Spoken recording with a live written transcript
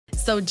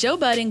So Joe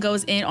Budden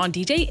goes in on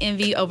DJ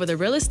Envy over the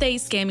real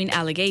estate scamming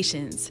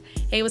allegations.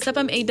 Hey, what's up?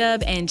 I'm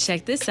Ayeeedubb, and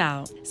check this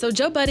out. So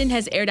Joe Budden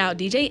has aired out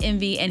DJ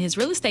Envy and his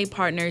real estate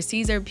partner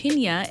Cesar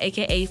Pena,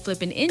 aka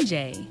Flippin'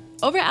 NJ,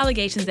 over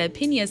allegations that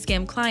Pena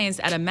scammed clients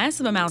out of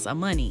massive amounts of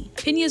money.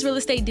 Pena's real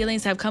estate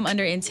dealings have come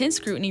under intense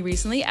scrutiny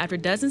recently after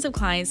dozens of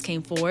clients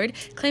came forward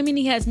claiming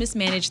he has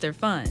mismanaged their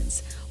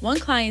funds. One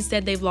client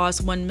said they've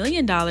lost $1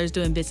 million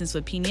doing business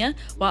with Pena,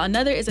 while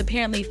another is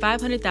apparently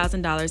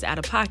 $500,000 out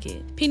of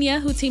pocket.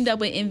 Pena, who teamed up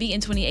with Envy in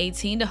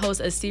 2018 to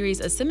host a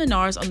series of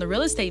seminars on the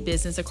real estate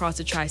business across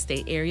the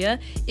tri-state area,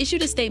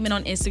 issued a statement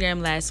on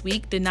Instagram last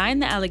week denying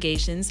the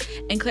allegations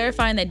and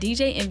clarifying that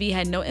DJ Envy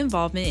had no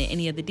involvement in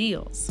any of the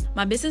deals.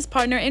 My business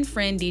partner and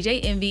friend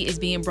DJ Envy is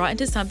being brought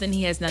into something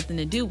he has nothing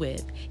to do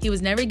with. He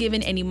was never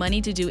given any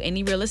money to do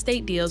any real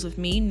estate deals with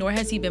me, nor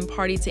has he been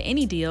party to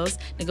any deals,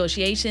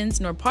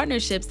 negotiations, nor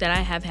partnerships that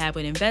I have had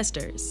with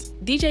investors.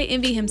 DJ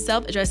Envy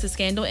himself addressed the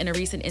scandal in a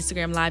recent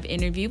Instagram Live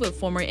interview with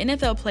former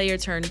NFL player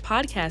turned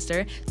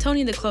podcaster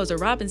Tony the Closer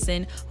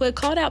Robinson, who had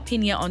called out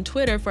Pena on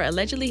Twitter for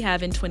allegedly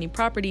having 20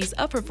 properties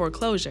up for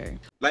foreclosure.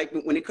 Like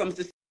when it comes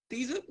to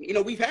Caesar, you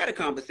know, we've had a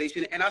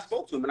conversation and I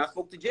spoke to him and I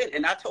spoke to Jen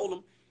and I told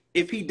him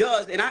if he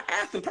does, and I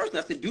asked him personally,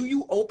 I said, do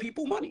you owe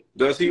people money?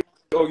 Does he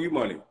owe you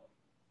money?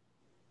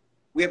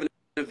 We have an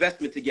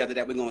investment together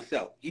that we're going to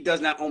sell. He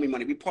does not owe me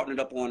money. We partnered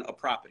up on a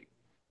property.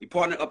 We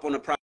partnered up on a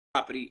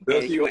property.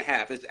 Does he owe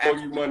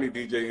you money,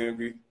 DJ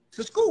Envy? It's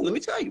a school. Let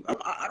me tell you.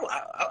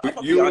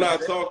 You and I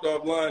talked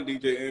offline,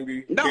 DJ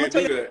Envy. No, I'm going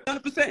to tell you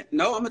 100%.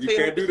 No, I'm going to tell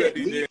you. You can't do that,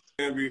 DJ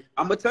Envy.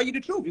 I'm going to tell you the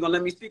truth. You're going to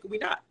let me speak or we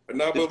not?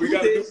 No, but we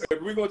got to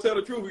if we're going to tell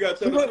the truth, we got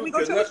to tell the truth. We're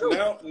going to tell the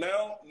truth.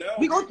 Now,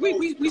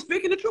 we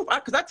speaking the truth.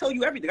 Because I tell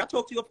you everything. I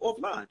talk to you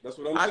offline. That's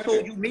what I'm saying. I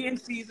told you, me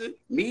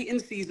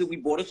and Caesar, we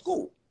bought a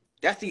school.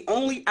 That's the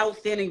only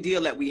outstanding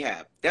deal that we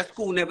have. That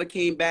school never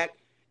came back,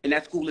 and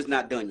that school is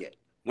not done yet.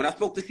 When I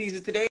spoke to Caesar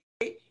today,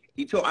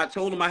 I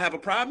told him I have a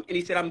problem, and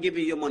he said, I'm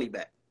giving you your money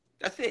back.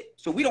 That's it.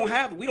 So we don't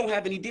have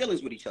any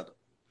dealings with each other.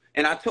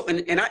 And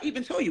I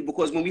even told you,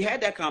 because when we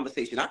had that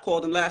conversation, I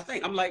called him last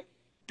night. I'm like,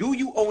 do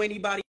you owe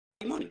anybody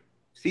money?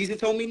 Caesar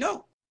told me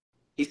no.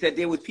 He said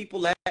there was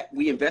people that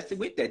we invested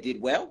with that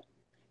did well,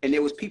 and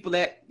there was people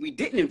that we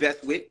didn't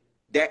invest with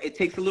that it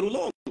takes a little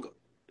longer.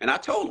 And I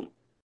told him,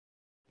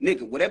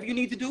 nigga, whatever you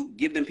need to do,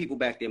 give them people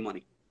back their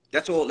money.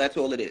 That's all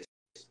it is.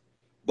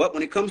 But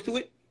when it comes to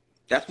it,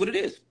 that's what it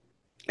is.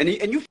 And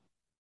you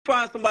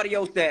find somebody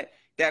else that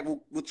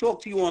will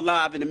talk to you on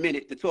live in a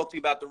minute to talk to you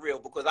about the real,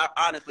 because I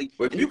honestly,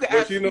 we talked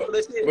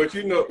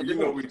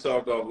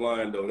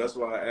offline though. That's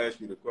why I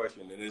asked you the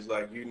question. And it's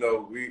like, we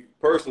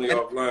personally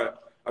offline.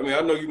 I mean,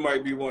 I know you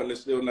might be wanting to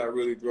still not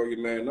really throw your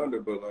man under,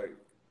 but like,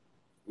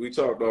 we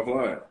talked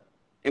offline.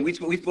 And we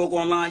spoke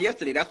online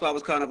yesterday. That's why I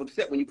was kind of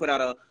upset when you put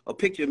out a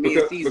picture of me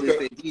and Caesar and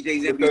said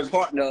DJ's Envy's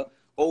partner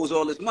owes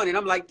all this money. And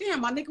I'm like,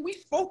 damn, my nigga, we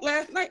spoke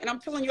last night. And I'm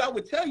telling you, I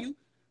would tell you.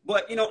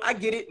 But, I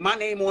get it. My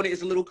name on it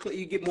is a little,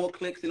 you get more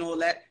clicks and all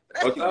that.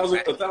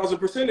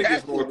 1,000% it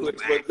gets more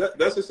clicks. But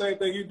that's the same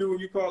thing you do when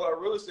you call out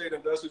real estate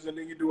investors and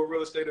then you do a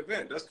real estate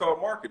event. That's called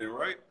marketing,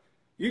 right?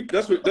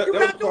 That was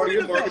part of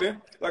your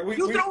marketing. Like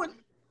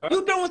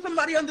you throwing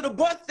somebody under the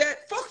bus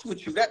that fucks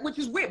with you, which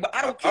is weird. But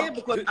I don't care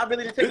because I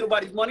really didn't take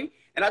nobody's money.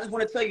 And I just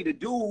want to tell you, the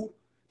dude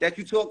that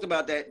you talked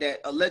about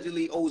that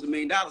allegedly owes $1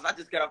 million, I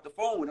just got off the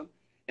phone with him.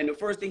 And the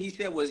first thing he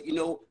said was,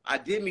 I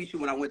did meet you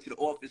when I went to the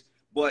office,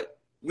 but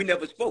we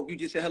never spoke. You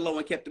just said hello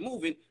and kept it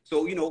moving.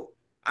 So,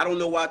 I don't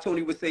know why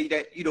Tony would say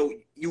that,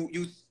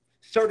 you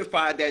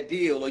certified that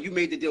deal or you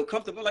made the deal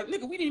comfortable. I'm like,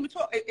 nigga, we didn't even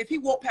talk. If he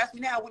walked past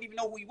me now, I wouldn't even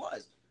know who he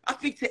was. I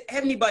speak to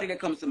anybody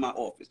that comes to my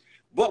office.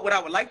 But what I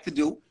would like to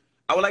do,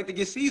 I would like to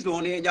get Caesar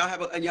on there and y'all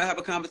have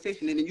a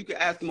conversation, and then you can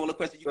ask him all the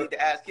questions you need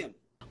to ask him.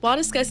 While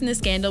discussing the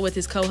scandal with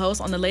his co-host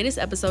on the latest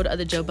episode of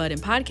the Joe Budden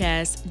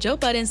podcast, Joe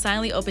Budden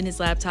silently opened his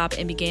laptop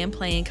and began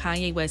playing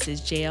Kanye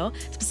West's Jail,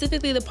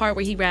 specifically the part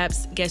where he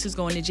raps, "Guess who's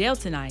going to jail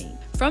tonight?"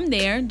 From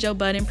there, Joe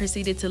Budden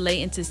proceeded to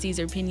lay into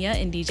Cesar Pena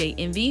and DJ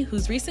Envy,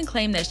 whose recent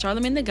claim that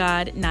Charlamagne the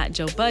God, not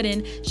Joe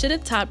Budden, should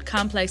have topped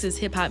Complex's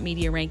hip-hop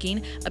media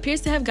ranking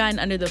appears to have gotten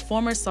under the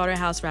former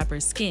Slaughterhouse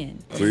rapper's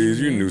skin.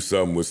 Please, you knew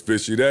something was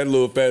fishy. That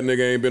little fat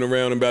nigga ain't been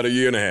around in about 1.5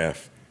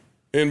 years.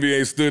 Envy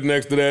ain't stood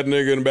next to that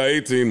nigga in about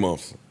 18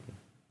 months.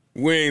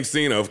 We ain't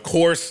seen an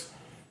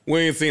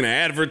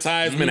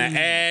advertisement, an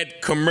ad,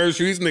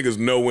 commercial. These niggas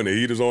know when the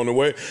heat is on the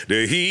way.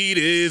 The heat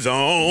is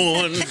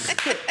on.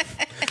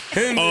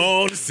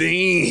 On the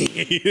scene.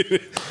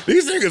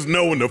 These niggas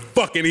know when the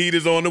fucking heat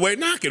is on the way.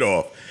 Knock it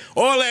off.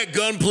 All that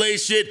gunplay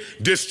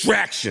shit,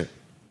 distraction.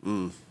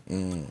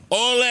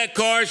 All that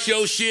car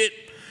show shit,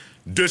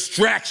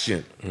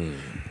 distraction.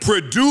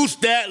 Produce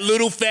that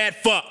little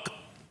fat fuck.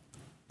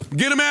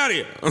 Get him out of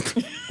here.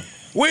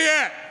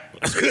 Where at?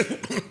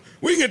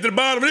 We can get to the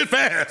bottom of this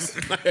fast.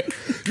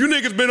 You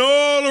niggas been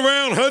all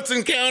around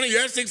Hudson County,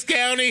 Essex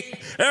County,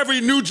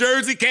 every New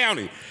Jersey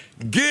county.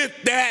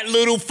 Get that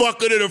little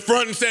fucker to the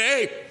front and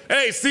say,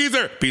 Hey,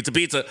 Caesar, pizza.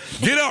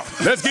 Get up.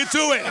 Let's get to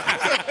it.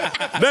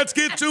 Let's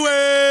get to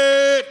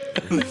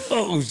it.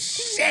 Oh,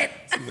 shit.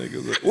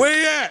 Where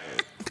you at?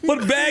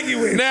 What bag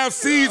you in? Now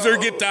Caesar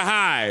get to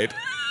hide.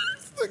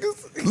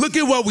 Look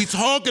at what we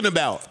talking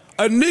about.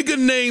 A nigga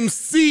named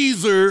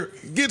Caesar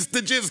gets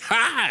to just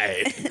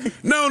hide.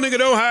 No, nigga,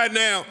 don't hide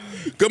now.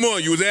 Come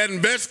on, you was at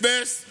Best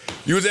Fest.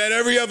 You was at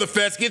every other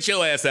fest. Get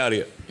your ass out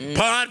here.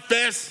 Pod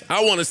Fest,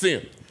 I want to see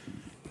him.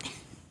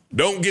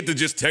 Don't get to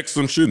just text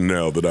some shit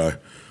now that I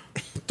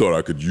thought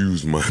I could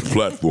use my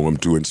platform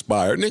to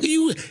inspire. Nigga,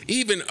 you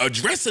even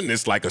addressing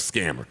this like a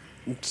scammer.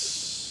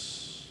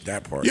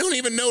 That part. You don't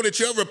even know that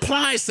your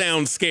reply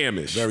sounds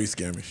scamish. Very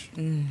scamish.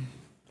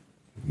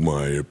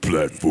 My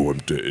platform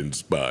to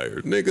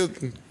inspire.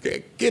 Nigga,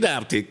 get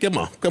out here. Come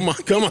on,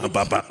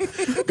 Papa.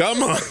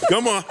 Come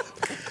on.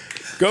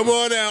 Come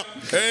on out.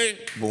 Hey.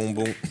 Boom,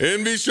 boom.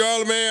 Envy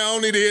Charlemagne, I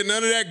don't need to hear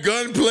none of that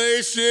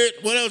gunplay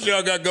shit. What else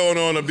y'all got going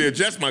on up there?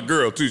 Jess my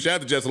girl, too. Shout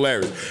out to Jess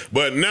Hilarious.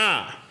 But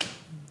nah.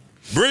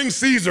 Bring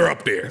Caesar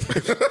up there.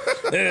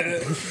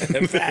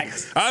 In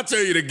fact. I'll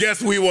tell you the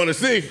guest we want to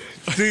see.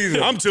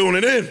 Caesar. I'm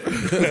tuning in.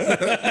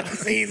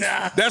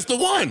 Caesar. That's the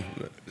one.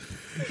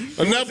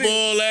 Enough of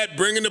all that,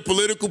 bringing the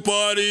political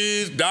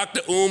parties,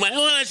 Dr. Oh,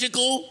 that shit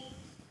cool.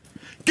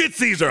 Get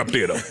Caesar up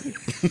there, though.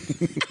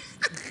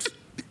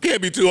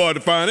 Can't be too hard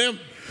to find him.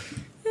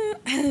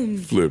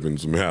 Flipping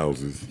some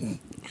houses.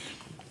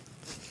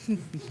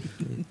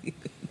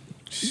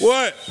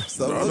 What?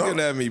 Stop looking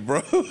at me,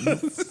 bro.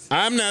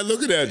 I'm not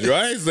looking at you.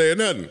 I ain't saying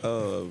nothing.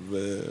 Oh,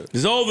 man.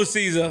 It's over,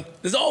 Caesar.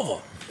 It's over.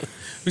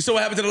 We saw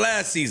what happened to the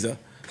last Caesar.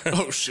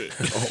 Oh, shit.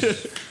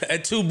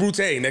 At 2 Brute,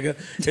 nigga.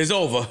 It's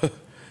over.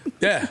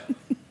 Yeah.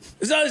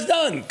 It's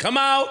done. Come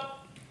out.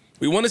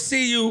 We want to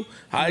see you.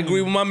 I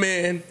agree with my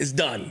man. It's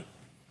done.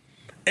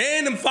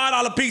 And them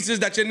 $5 pizzas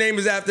that your name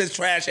is after is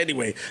trash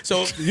anyway.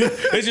 So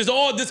it's just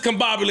all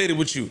discombobulated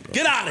with you.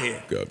 Get out of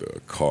here. Got a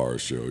car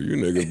show. You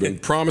niggas been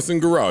promising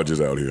garages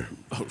out here.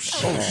 Oh,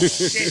 shit. Oh,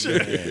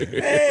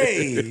 shit.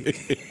 Hey.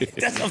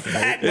 That's a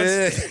fact.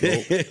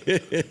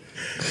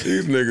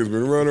 These niggas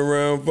been running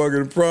around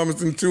fucking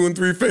promising 2 and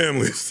 3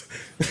 families.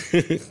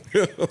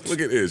 Look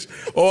at Ish.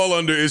 All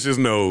under Ish's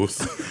nose.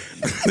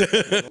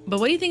 But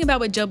what do you think about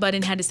what Joe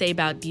Budden had to say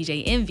about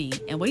DJ Envy?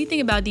 And what do you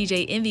think about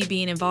DJ Envy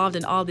being involved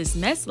in all this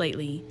mess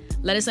lately?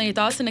 Let us know your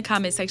thoughts in the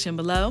comment section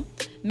below.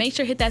 Make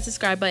sure to hit that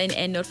subscribe button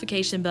and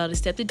notification bell to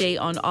stay up to date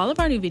on all of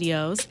our new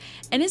videos.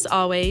 And as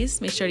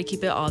always, make sure to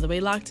keep it all the way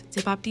locked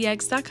to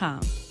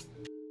HipHopDX.com.